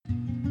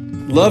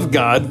Love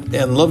God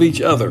and love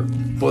each other.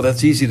 Well,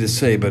 that's easy to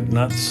say, but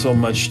not so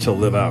much to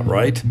live out,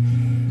 right?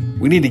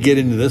 We need to get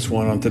into this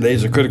one on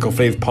today's A Critical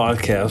Faith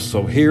podcast.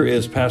 So here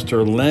is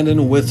Pastor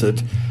Landon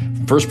Witsit,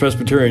 First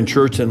Presbyterian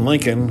Church in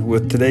Lincoln,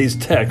 with today's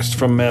text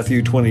from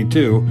Matthew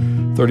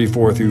 22,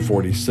 34 through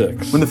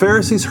 46. When the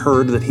Pharisees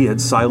heard that he had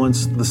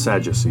silenced the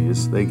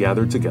Sadducees, they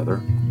gathered together,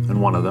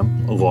 and one of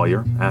them, a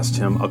lawyer, asked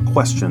him a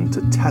question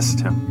to test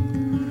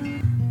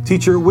him.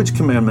 "Teacher, which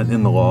commandment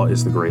in the law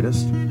is the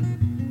greatest?"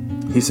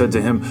 He said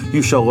to him,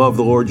 "You shall love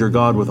the Lord your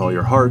God with all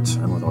your heart,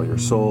 and with all your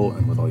soul,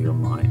 and with all your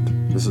mind.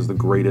 This is the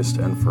greatest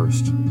and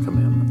first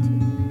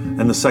commandment.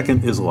 And the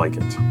second is like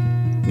it.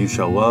 You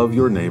shall love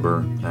your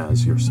neighbor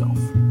as yourself.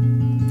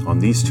 On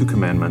these two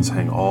commandments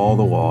hang all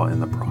the law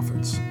and the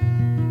prophets."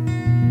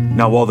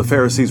 Now while the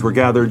Pharisees were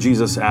gathered,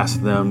 Jesus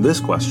asked them this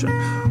question,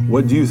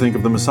 "What do you think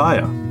of the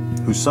Messiah?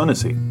 Whose son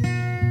is he?"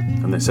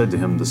 And they said to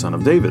him, "The son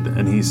of David."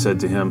 And he said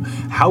to him,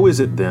 "How is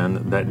it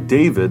then that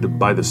David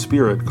by the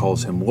Spirit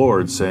calls him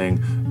Lord, saying,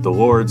 'The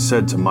Lord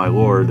said to my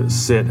Lord,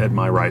 sit at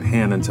my right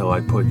hand until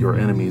I put your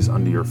enemies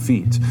under your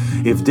feet'?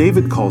 If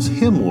David calls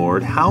him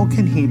Lord, how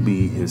can he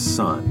be his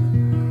son?"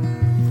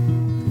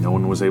 No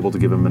one was able to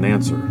give him an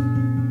answer,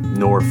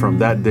 nor from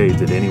that day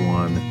did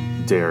anyone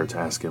dare to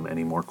ask him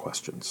any more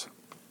questions.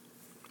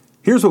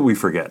 Here's what we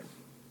forget.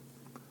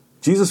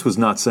 Jesus was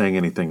not saying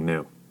anything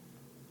new.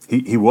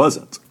 He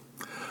wasn't.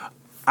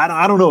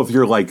 I don't know if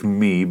you're like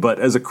me, but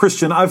as a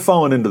Christian, I've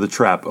fallen into the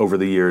trap over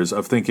the years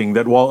of thinking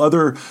that while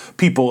other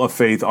people of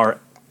faith are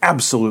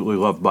absolutely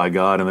loved by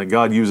God and that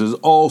God uses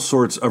all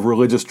sorts of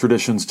religious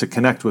traditions to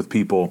connect with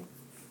people,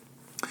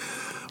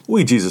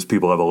 we Jesus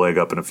people have a leg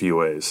up in a few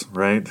ways,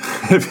 right?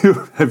 Have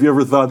you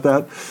ever thought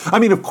that? I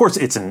mean, of course,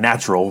 it's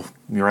natural,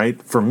 right?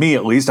 For me,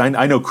 at least,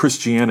 I know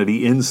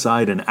Christianity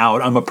inside and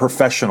out. I'm a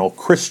professional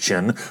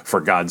Christian, for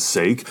God's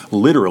sake,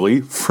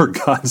 literally, for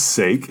God's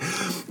sake.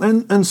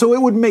 And so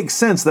it would make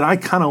sense that I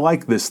kind of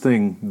like this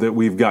thing that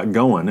we've got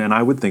going, and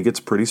I would think it's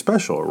pretty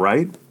special,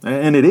 right?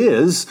 And it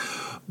is,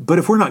 but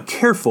if we're not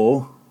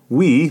careful,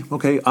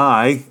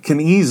 I can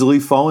easily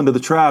fall into the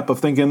trap of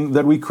thinking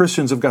that we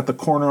Christians have got the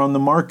corner on the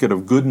market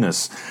of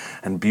goodness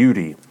and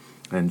beauty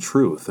and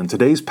truth. And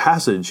today's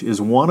passage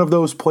is one of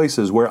those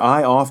places where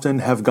I often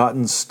have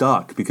gotten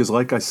stuck because,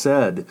 like I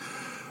said,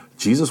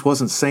 Jesus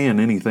wasn't saying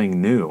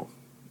anything new.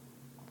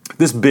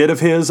 This bit of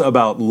his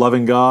about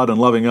loving God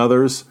and loving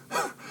others,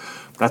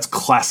 that's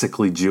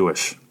classically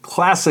Jewish.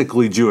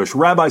 Classically Jewish.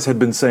 Rabbis had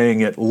been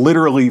saying it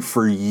literally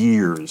for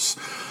years.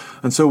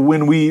 And so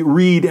when we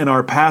read in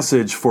our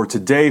passage for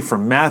today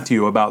from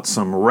Matthew about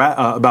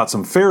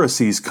some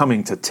Pharisees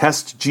coming to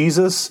test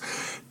Jesus,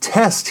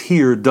 test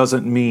here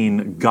doesn't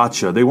mean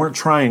gotcha. They weren't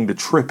trying to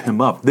trip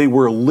him up. They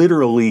were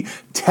literally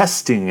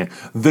testing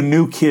the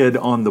new kid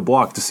on the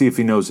block to see if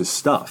he knows his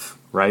stuff,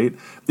 right?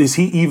 Is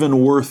he even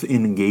worth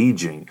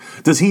engaging?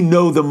 Does he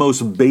know the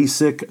most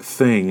basic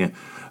thing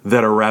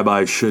that a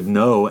rabbi should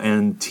know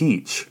and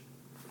teach?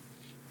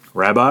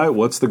 "Rabbi,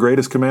 what's the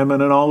greatest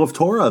commandment in all of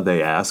Torah?"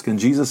 they ask, and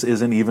Jesus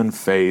isn't even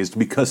fazed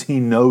because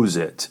he knows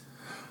it.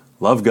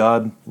 Love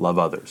God, love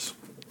others.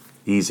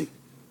 Easy.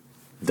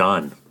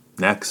 Done.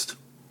 Next.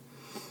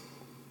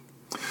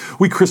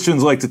 We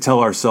Christians like to tell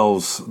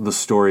ourselves the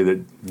story that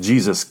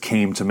Jesus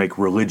came to make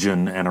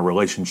religion and a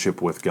relationship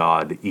with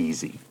God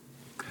easy.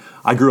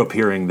 I grew up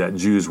hearing that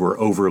Jews were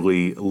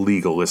overly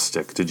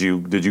legalistic. Did you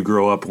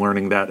grow up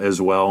learning that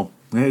as well?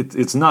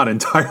 It's not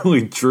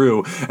entirely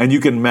true, and you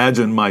can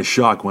imagine my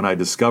shock when I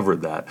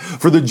discovered that.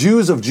 For the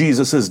Jews of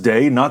Jesus'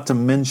 day, not to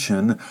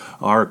mention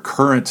our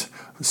current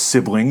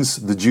siblings,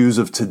 the Jews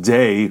of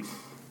today,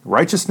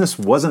 righteousness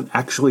wasn't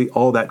actually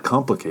all that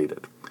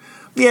complicated.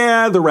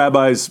 Yeah, the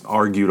rabbis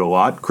argued a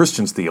lot.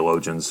 Christians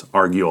theologians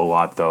argue a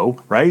lot, though,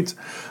 right?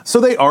 So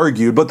they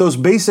argued, but those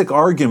basic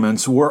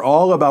arguments were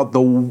all about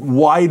the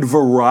wide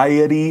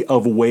variety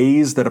of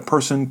ways that a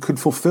person could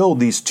fulfill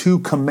these two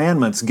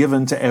commandments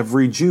given to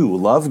every Jew.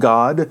 Love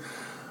God,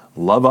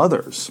 love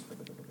others.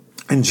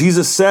 And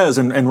Jesus says,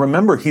 and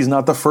remember, he's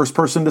not the first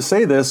person to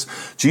say this,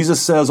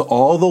 Jesus says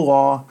all the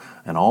law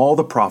and all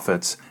the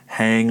prophets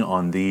hang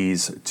on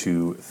these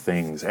two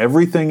things.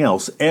 Everything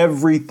else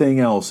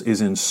is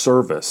in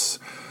service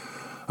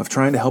of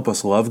trying to help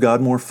us love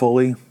God more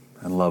fully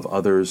and love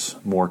others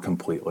more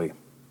completely.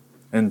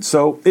 And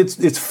so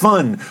it's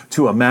fun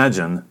to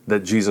imagine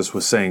that Jesus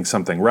was saying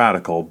something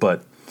radical,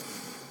 but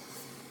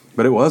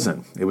it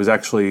wasn't. It was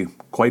actually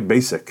quite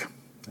basic,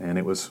 and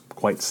it was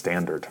quite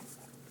standard.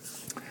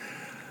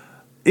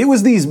 It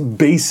was these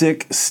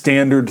basic,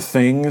 standard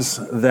things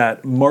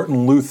that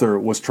Martin Luther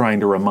was trying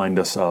to remind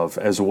us of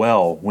as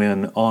well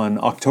when,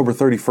 on October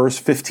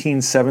 31st,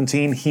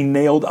 1517, he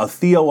nailed a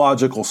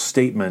theological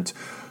statement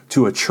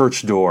to a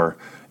church door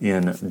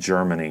in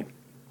Germany.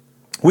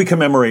 We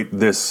commemorate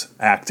this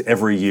act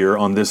every year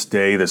on this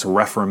day, this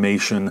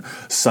Reformation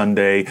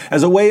Sunday,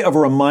 as a way of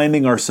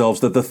reminding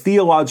ourselves that the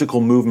theological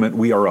movement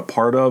we are a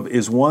part of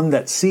is one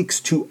that seeks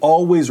to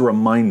always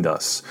remind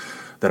us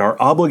that our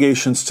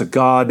obligations to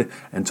God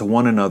and to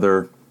one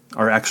another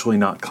are actually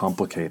not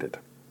complicated.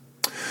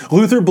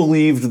 Luther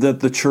believed that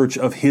the church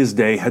of his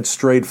day had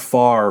strayed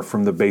far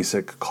from the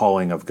basic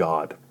calling of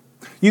God.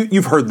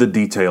 You've heard the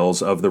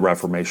details of the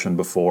Reformation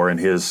before and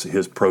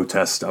his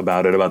protest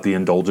about it, about the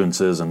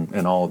indulgences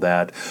and all of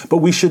that. But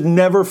we should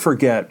never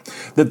forget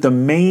that the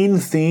main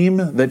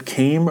theme that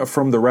came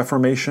from the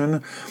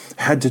Reformation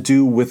had to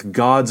do with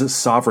God's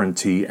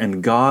sovereignty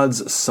and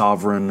God's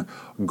sovereign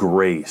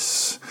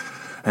grace.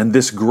 And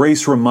this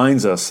grace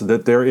reminds us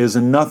that there is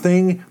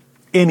nothing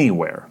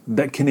anywhere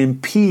that can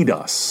impede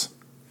us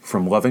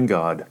from loving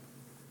God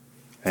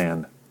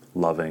and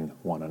loving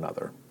one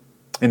another.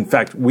 In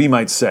fact, we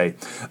might say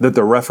that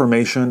the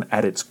Reformation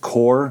at its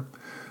core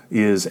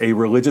is a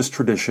religious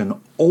tradition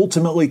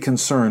ultimately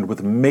concerned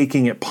with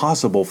making it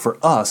possible for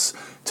us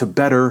to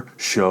better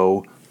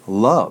show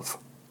love.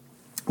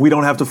 We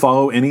don't have to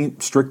follow any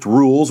strict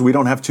rules. We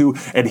don't have to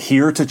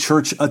adhere to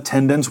church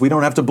attendance. We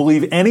don't have to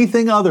believe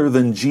anything other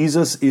than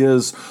Jesus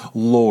is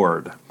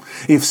Lord.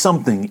 If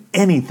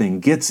anything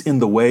gets in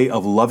the way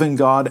of loving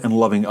God and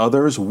loving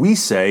others, we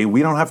say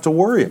we don't have to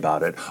worry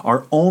about it.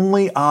 Our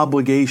only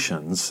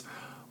obligations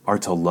are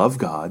to love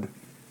God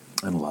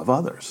and love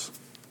others.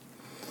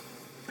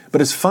 But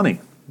it's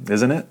funny,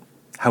 isn't it?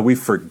 How we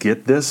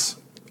forget this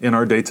in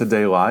our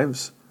day-to-day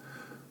lives.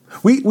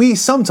 We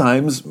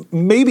sometimes,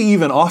 maybe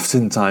even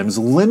oftentimes,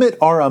 limit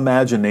our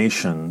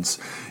imaginations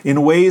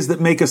in ways that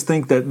make us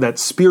think that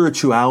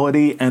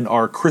spirituality and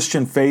our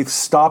Christian faith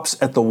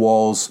stops at the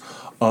walls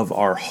of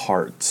our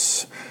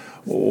hearts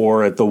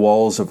or at the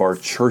walls of our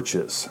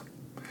churches.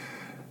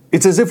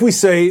 It's as if we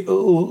say,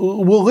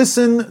 we'll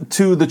listen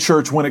to the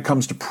church when it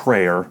comes to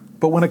prayer,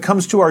 but when it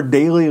comes to our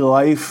daily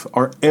life,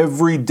 our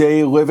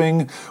everyday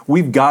living,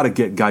 we've got to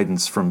get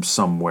guidance from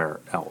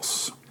somewhere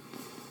else.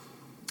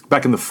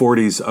 Back in the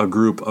 40s, a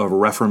group of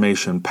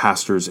Reformation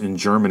pastors in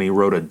Germany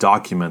wrote a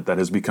document that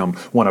has become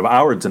one of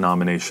our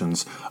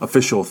denomination's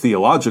official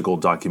theological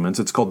documents.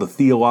 It's called the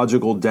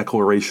Theological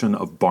Declaration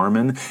of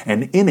Barmen,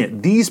 and in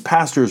it, these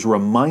pastors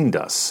remind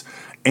us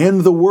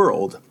and the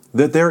world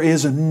that there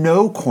is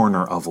no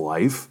corner of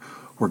life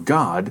where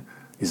God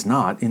is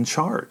not in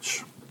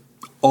charge.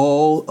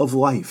 All of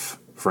life,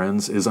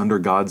 friends, is under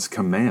God's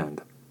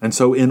command. And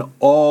so in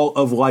all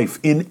of life,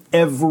 in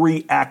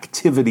every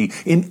activity,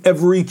 in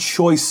every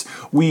choice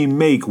we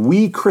make,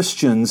 we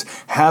Christians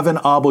have an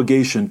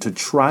obligation to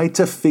try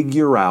to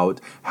figure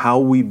out how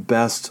we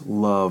best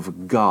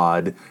love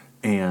God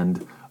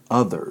and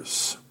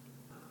others.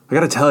 I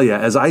got to tell you,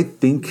 as I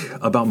think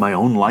about my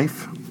own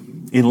life,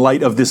 in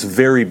light of this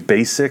very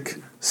basic,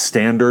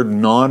 standard,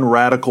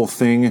 non-radical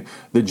thing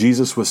that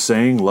Jesus was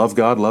saying, love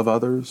God, love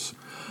others,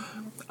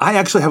 I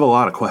actually have a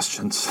lot of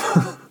questions.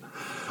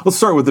 Let's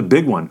start with the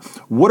big one.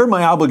 What are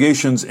my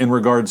obligations in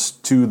regards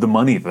to the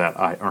money that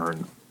I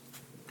earn?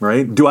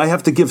 Right? Do I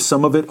have to give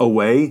some of it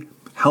away?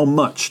 How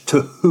much?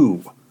 To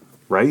who?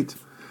 Right?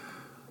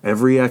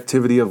 Every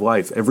activity of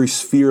life, every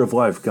sphere of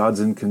life, God's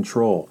in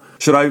control.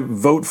 Should I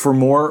vote for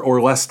more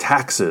or less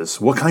taxes?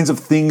 What kinds of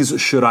things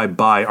should I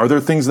buy? Are there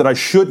things that I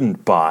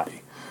shouldn't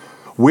buy?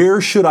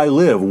 Where should I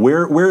live?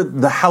 Where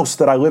the house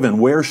that I live in,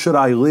 where should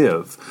I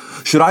live?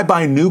 Should I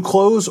buy new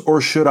clothes or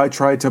should I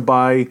try to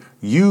buy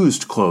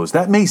used clothes?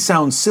 That may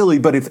sound silly,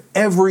 but if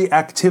every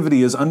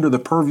activity is under the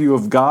purview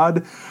of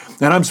God,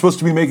 and I'm supposed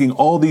to be making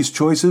all these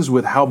choices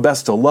with how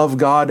best to love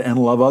God and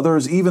love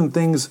others, even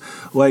things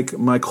like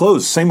my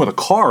clothes. Same with a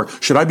car.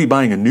 Should I be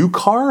buying a new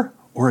car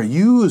or a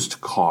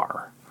used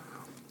car?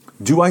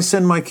 Do I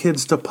send my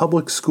kids to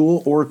public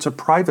school or to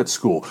private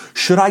school?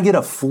 Should I get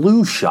a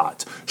flu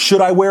shot?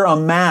 Should I wear a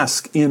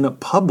mask in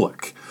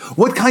public?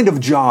 What kind of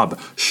job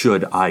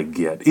should I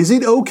get? Is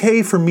it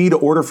okay for me to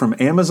order from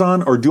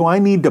Amazon, or do I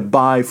need to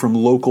buy from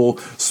local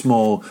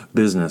small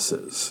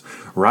businesses?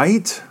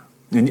 Right?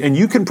 And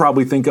you can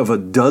probably think of a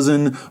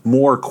dozen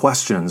more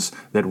questions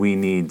that we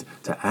need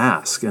to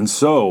ask. And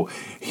so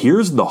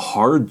here's the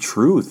hard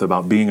truth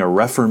about being a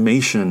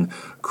Reformation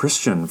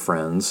Christian,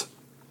 friends.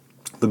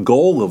 The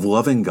goal of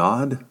loving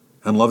God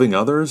and loving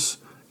others,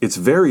 it's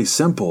very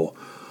simple.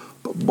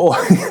 But boy,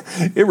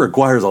 it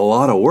requires a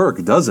lot of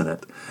work, doesn't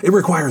it? It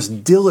requires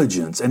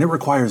diligence and it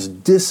requires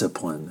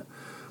discipline.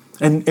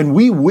 And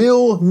we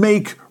will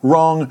make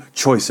wrong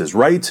choices,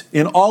 right?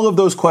 In all of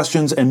those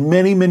questions and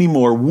many, many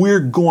more, we're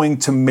going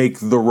to make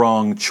the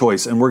wrong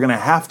choice. And we're going to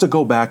have to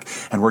go back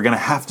and we're going to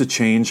have to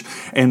change.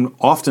 And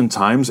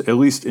oftentimes, at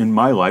least in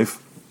my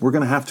life, we're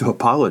going to have to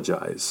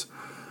apologize.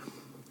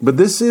 But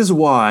this is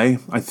why,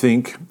 I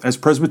think, as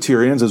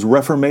Presbyterians, as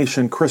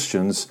Reformation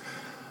Christians,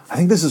 I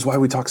think this is why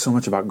we talk so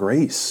much about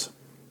grace.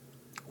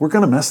 We're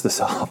going to mess this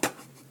up.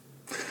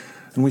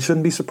 And we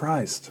shouldn't be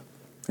surprised.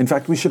 In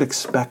fact, we should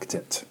expect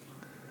it.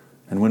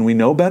 And when we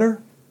know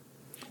better,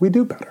 we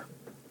do better.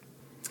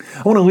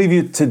 I want to leave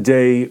you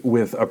today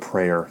with a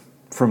prayer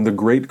from the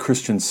great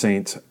Christian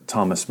saint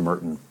Thomas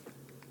Merton.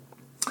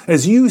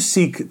 As you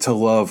seek to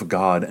love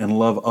God and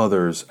love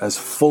others as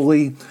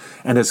fully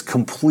and as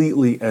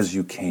completely as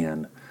you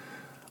can,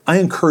 I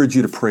encourage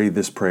you to pray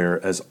this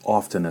prayer as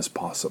often as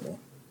possible.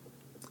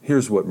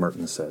 Here's what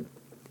Merton said.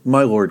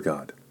 My Lord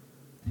God,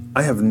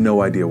 I have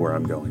no idea where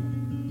I'm going.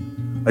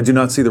 I do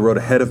not see the road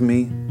ahead of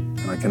me,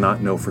 and I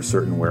cannot know for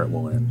certain where it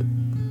will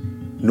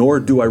end. Nor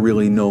do I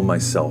really know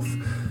myself,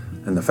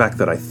 and the fact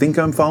that I think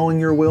I'm following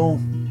your will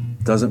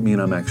doesn't mean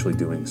I'm actually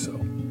doing so.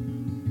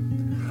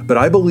 But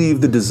I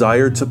believe the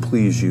desire to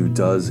please you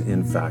does,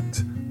 in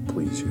fact,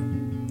 please you.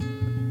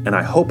 And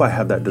I hope I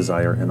have that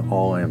desire in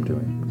all I am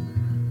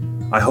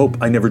doing. I hope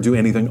I never do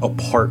anything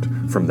apart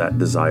from that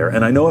desire.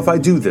 And I know if I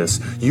do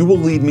this, you will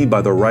lead me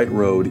by the right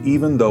road,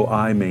 even though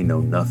I may know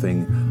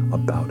nothing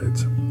about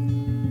it.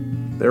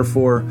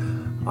 Therefore,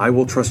 I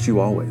will trust you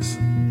always.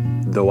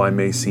 Though I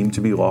may seem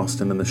to be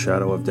lost and in the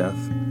shadow of death,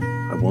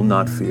 I will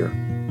not fear,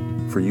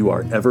 for you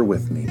are ever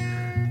with me,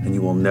 and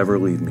you will never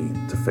leave me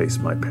to face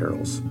my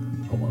perils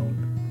alone.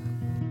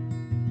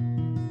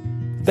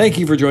 Thank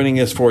you for joining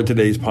us for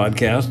today's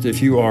podcast.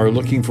 If you are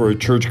looking for a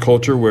church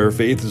culture where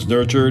faith is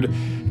nurtured,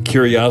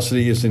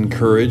 curiosity is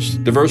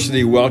encouraged,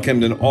 diversity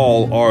welcomed, and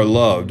all are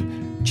loved,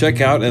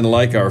 check out and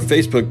like our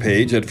Facebook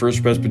page at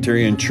First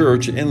Presbyterian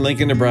Church in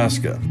Lincoln,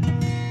 Nebraska.